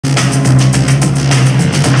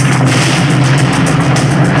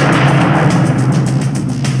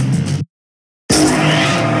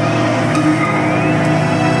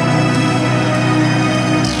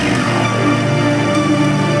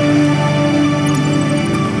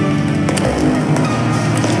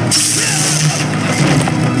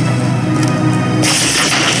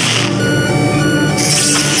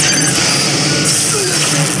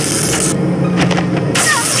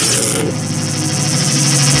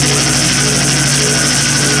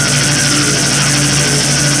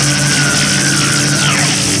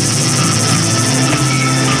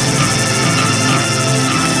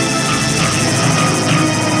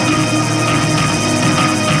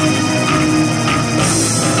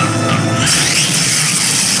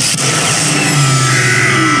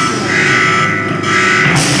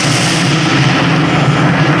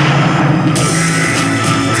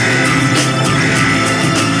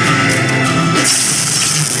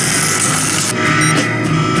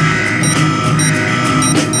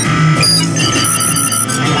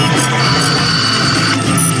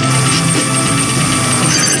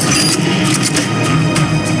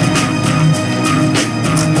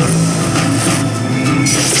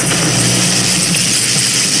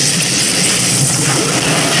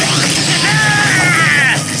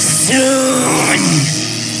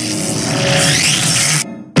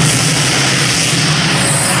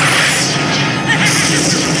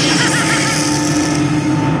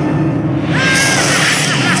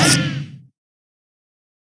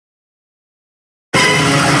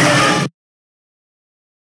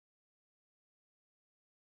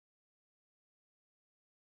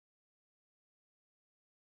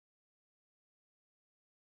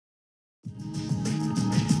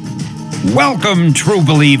Welcome, true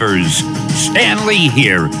believers. Stan Lee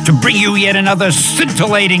here to bring you yet another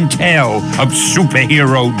scintillating tale of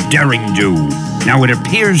superhero derring-do. Now it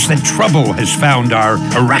appears that trouble has found our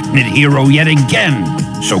arachnid hero yet again.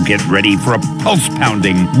 So get ready for a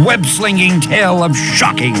pulse-pounding, web-slinging tale of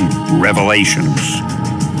shocking revelations.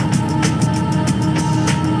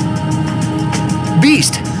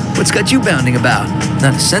 Beast, what's got you bounding about?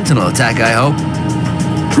 Not a sentinel attack, I hope.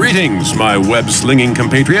 Greetings, my web-slinging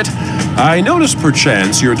compatriot. I noticed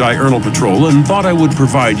perchance your diurnal patrol and thought I would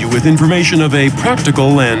provide you with information of a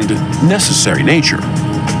practical and necessary nature.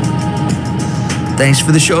 Thanks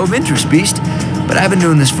for the show of interest, Beast. But I've been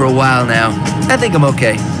doing this for a while now. I think I'm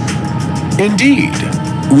okay. Indeed.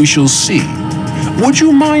 We shall see. Would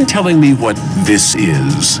you mind telling me what this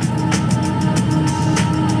is?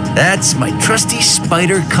 That's my trusty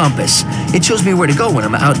spider compass. It shows me where to go when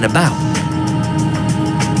I'm out and about.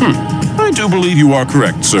 I do believe you are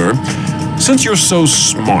correct, sir. Since you're so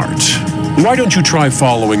smart, why don't you try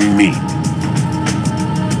following me?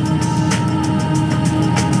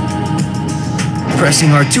 Pressing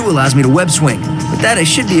R2 allows me to web swing. With that, I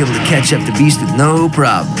should be able to catch up to Beast with no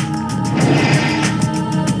problem.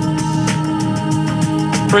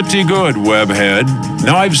 Pretty good, webhead.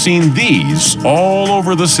 Now I've seen these all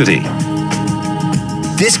over the city.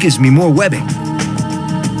 This gives me more webbing.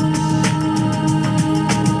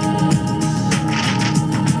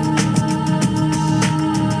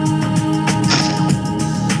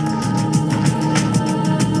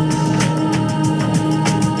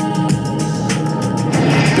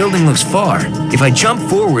 The building looks far. If I jump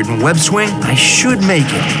forward and web swing, I should make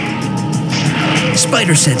it.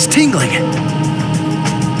 Spider sense tingling.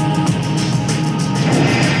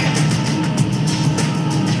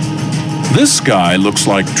 This guy looks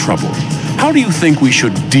like trouble. How do you think we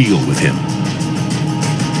should deal with him?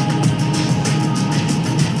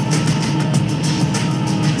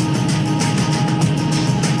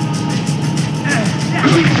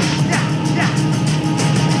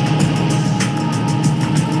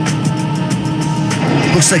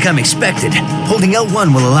 Looks like I'm expected. Holding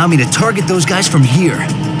L1 will allow me to target those guys from here.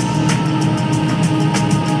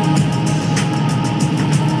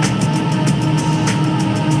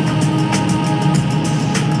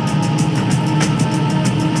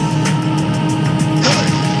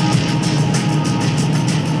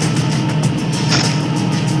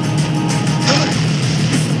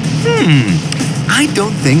 I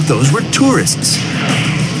don't think those were tourists.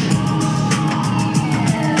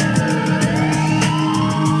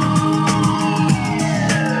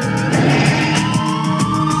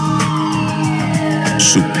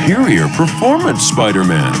 Superior performance,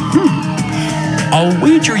 Spider-Man. I'll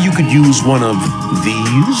wager you could use one of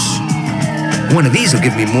these. One of these will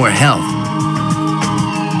give me more health.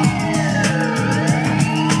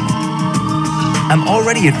 I'm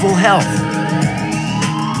already at full health.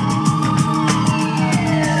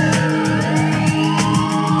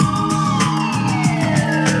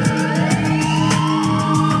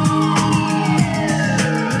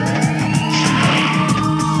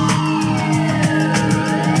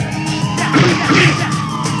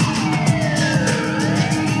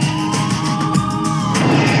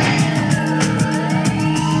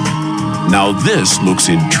 Now this looks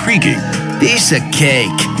intriguing. Piece of cake.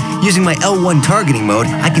 Using my L1 targeting mode,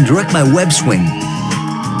 I can direct my web swing.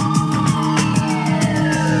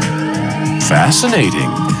 Fascinating.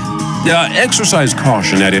 Exercise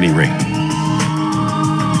caution at any rate.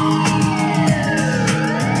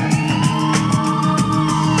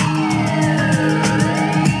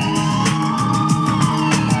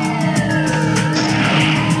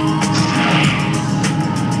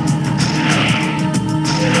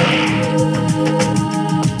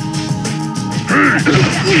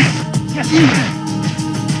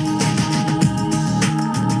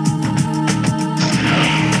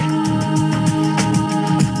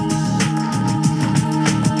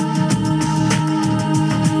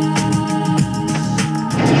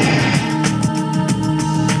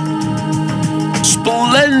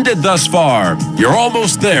 Splendid thus far. You're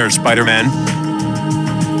almost there, Spider-Man.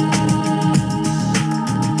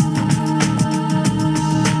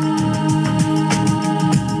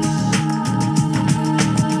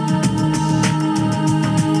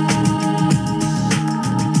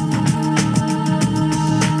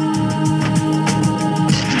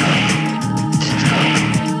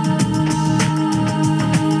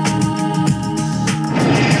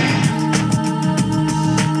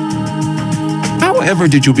 However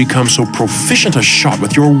did you become so proficient a shot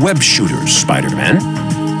with your web shooters, Spider-Man?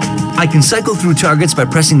 I can cycle through targets by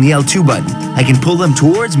pressing the L2 button. I can pull them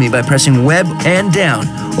towards me by pressing web and down,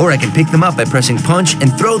 or I can pick them up by pressing punch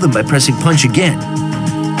and throw them by pressing punch again.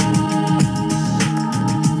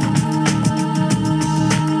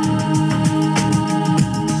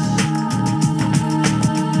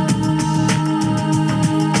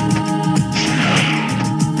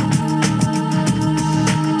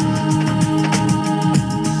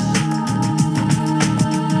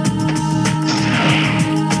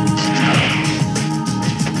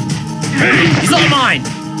 He's all mine!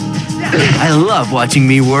 I love watching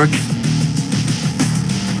me work.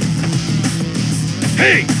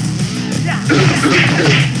 Hey!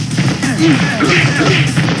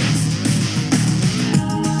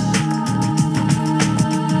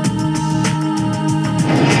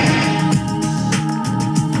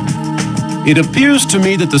 It appears to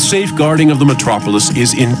me that the safeguarding of the metropolis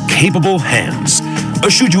is in capable hands.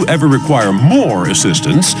 Should you ever require more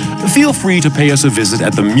assistance, feel free to pay us a visit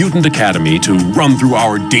at the Mutant Academy to run through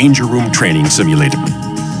our Danger Room training simulator.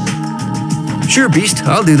 Sure, Beast,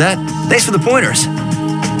 I'll do that. Thanks for the pointers.